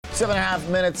7.5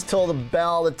 minutes till the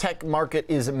bell. The tech market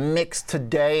is mixed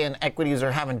today, and equities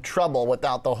are having trouble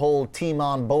without the whole team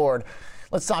on board.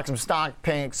 Let's talk some stock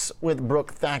picks with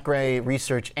Brooke Thackeray,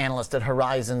 research analyst at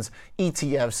Horizons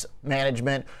ETFs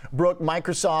Management. Brooke,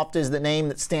 Microsoft is the name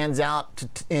that stands out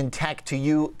in tech to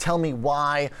you. Tell me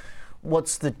why.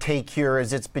 What's the take here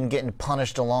as it's been getting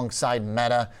punished alongside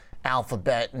Meta,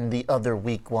 Alphabet, and the other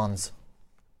weak ones?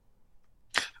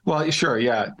 Well, sure,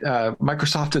 yeah.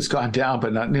 Microsoft has gone down,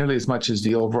 but not nearly as much as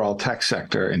the overall tech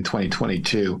sector in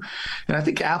 2022. And I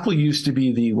think Apple used to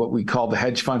be what we call the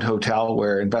hedge fund hotel,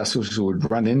 where investors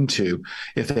would run into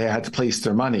if they had to place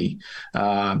their money.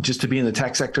 Just to be in the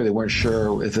tech sector, they weren't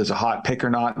sure if there's a hot pick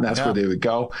or not, and that's where they would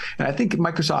go. And I think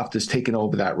Microsoft has taken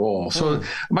over that role. So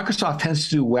Microsoft tends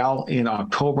to do well in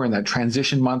October, in that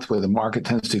transition month where the market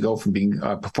tends to go from being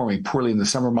performing poorly in the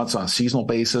summer months on a seasonal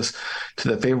basis to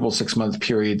the favorable 6-month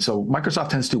period. So Microsoft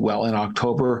tends to do well in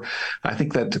October. I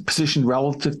think that the position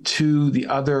relative to the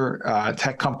other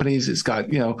tech companies, it's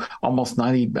got almost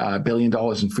 $90 billion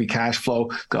in free cash flow.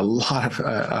 Got a lot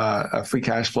of free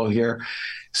cash flow here.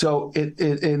 So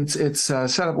it's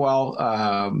set up well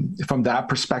from that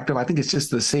perspective. I think it's just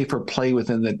the safer play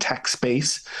within the tech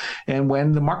space. And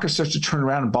when the market starts to turn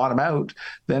around and bottom out,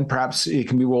 then perhaps it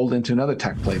can be rolled into another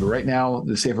tech play. But right now,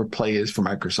 the safer play is for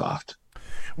Microsoft.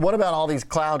 What about all these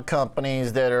cloud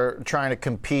companies that are trying to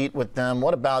compete with them?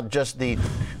 What about just the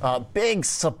big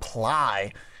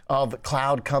supply of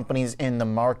cloud companies in the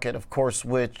market, of course,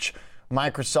 which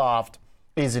Microsoft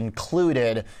is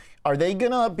included? Are they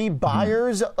going to be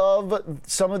buyers of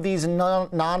some of these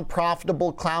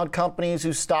non-profitable cloud companies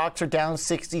whose stocks are down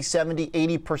 60, 70,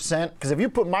 80%? Because if you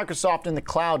put Microsoft in the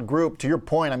cloud group, to your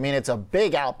point, I mean, it's a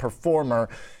big outperformer.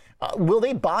 Will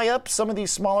they buy up some of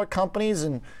these smaller companies,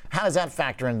 and how does that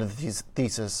factor into the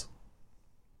thesis?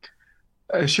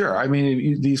 Sure. I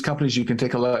mean, these companies, you can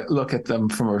take a look at them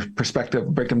from a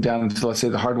perspective, break them down into, let's say,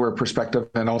 the hardware perspective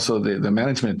and also the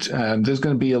management. There's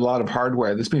going to be a lot of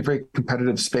hardware. There's been a very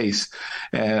competitive space,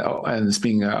 and it's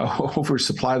being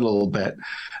oversupplied a little bit.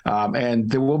 And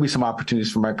there will be some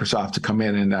opportunities for Microsoft to come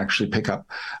in and actually pick up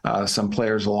some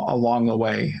players along the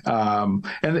way.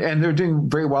 And they're doing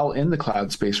very well in the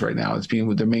cloud space right now. It's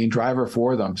being the main driver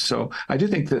for them. So I do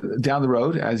think that down the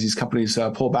road, as these companies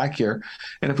pull back here,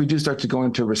 and if we do start to go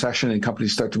into a recession and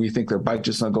companies start to rethink their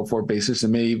budgets on a go-forward basis,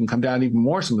 and may even come down even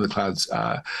more, some of the clouds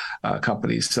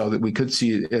companies, so that we could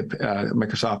see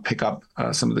Microsoft pick up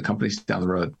some of the companies down the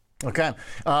road. Okay.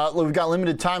 We've got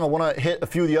limited time. I want to hit a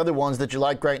few of the other ones that you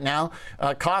like right now.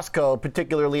 Costco,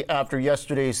 particularly after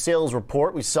yesterday's sales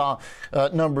report, we saw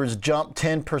numbers jump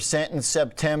 10% in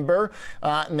September.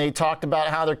 And they talked about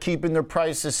how they're keeping their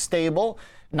prices stable,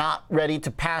 not ready to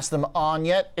pass them on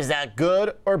yet. Is that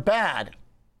good or bad?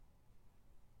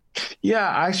 Yeah,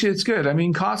 actually, it's good. I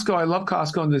mean, Costco, I love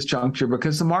Costco in this juncture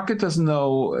because the market doesn't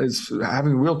know, is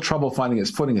having real trouble finding its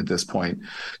footing at this point.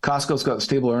 Costco's got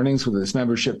stable earnings with its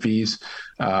membership fees,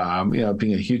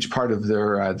 being a huge part of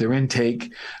their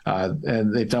intake,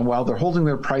 and they've done well. They're holding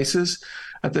their prices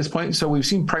at this point. So we've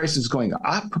seen prices going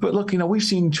up, but look, we've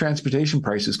seen transportation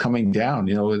prices coming down,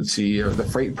 the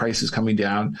freight prices coming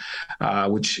down,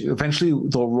 which eventually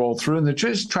they'll roll through, and they're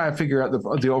just trying to figure out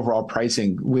the overall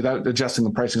pricing without adjusting the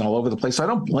pricing all over the place. So I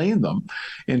don't blame them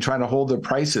in trying to hold their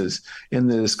prices in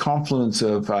this confluence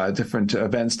of different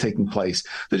events taking place.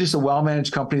 They're just a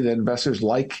well-managed company that investors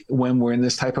like when we're in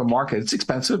this type of market. It's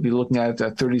expensive. You're looking at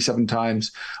 37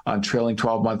 times on trailing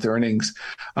 12-month earnings,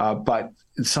 but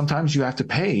sometimes you have to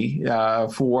pay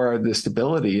for the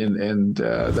stability, and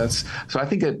that's so. I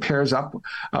think it pairs up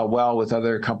well with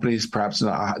other companies, perhaps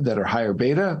that are higher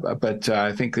beta. But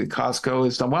I think that Costco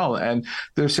has done well, and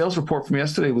their sales report from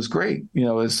yesterday was great.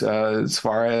 As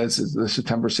far as the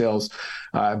September sales,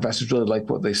 investors really liked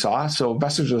what they saw. So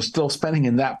investors are still spending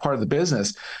in that part of the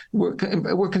business. We're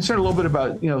concerned a little bit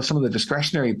about some of the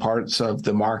discretionary parts of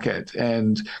the market,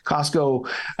 and Costco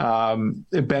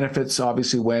it benefits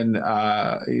obviously when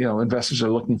investors are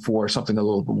looking for something a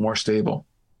little bit more stable.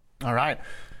 All right.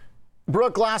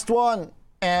 Brooke, last one.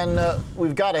 And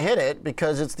we've got to hit it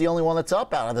because it's the only one that's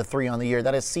up out of the three on the year.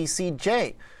 That is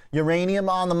CCJ. Uranium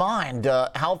on the mind.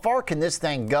 How far can this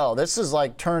thing go? This is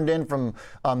like turned in from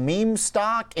a meme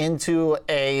stock into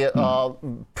a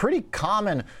pretty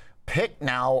common pick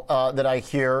now that I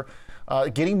hear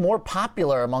getting more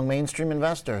popular among mainstream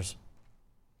investors.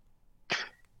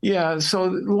 Yeah, so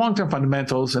long-term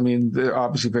fundamentals, I mean, they're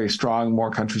obviously very strong. More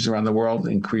countries around the world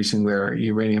increasing their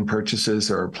uranium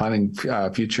purchases or planning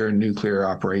future nuclear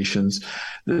operations.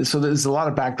 So there's a lot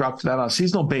of backdrop to that. On a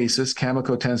seasonal basis,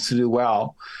 Cameco tends to do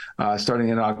well. starting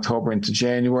in October into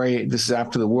January. This is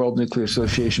after the World Nuclear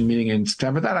Association meeting in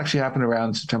September. That actually happened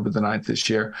around September the 9th this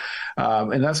year.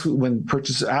 And that's when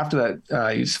purchases, after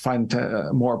that, you find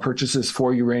more purchases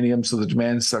for uranium, so the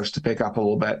demand starts to pick up a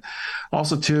little bit.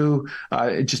 Also, too,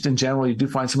 just in general, you do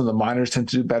find some of the miners tend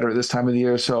to do better at this time of the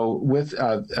year. So with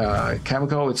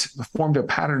Cameco, it's formed a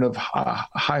pattern of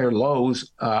higher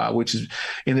lows, which is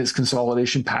in its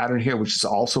consolidation pattern here, which is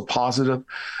also positive.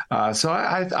 So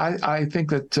I think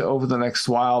that over the next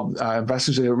while,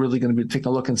 investors are really going to be taking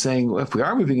a look and saying, well, if we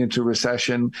are moving into a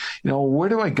recession, where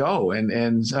do I go? And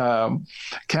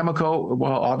Cameco,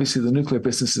 well, obviously the nuclear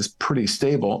business is pretty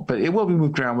stable, but it will be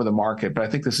moved around with the market. But I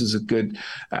think this is a good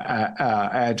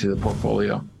add to the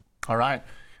portfolio. All right.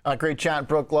 Great chat,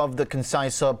 Brooke. Love the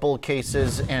concise bull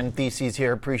cases and theses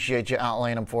here. Appreciate you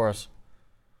outlaying them for us.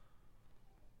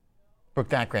 Brooke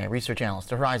Thackeray, research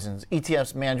analyst at Horizons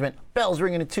ETFs Management. Bell's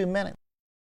ringing in 2 minutes.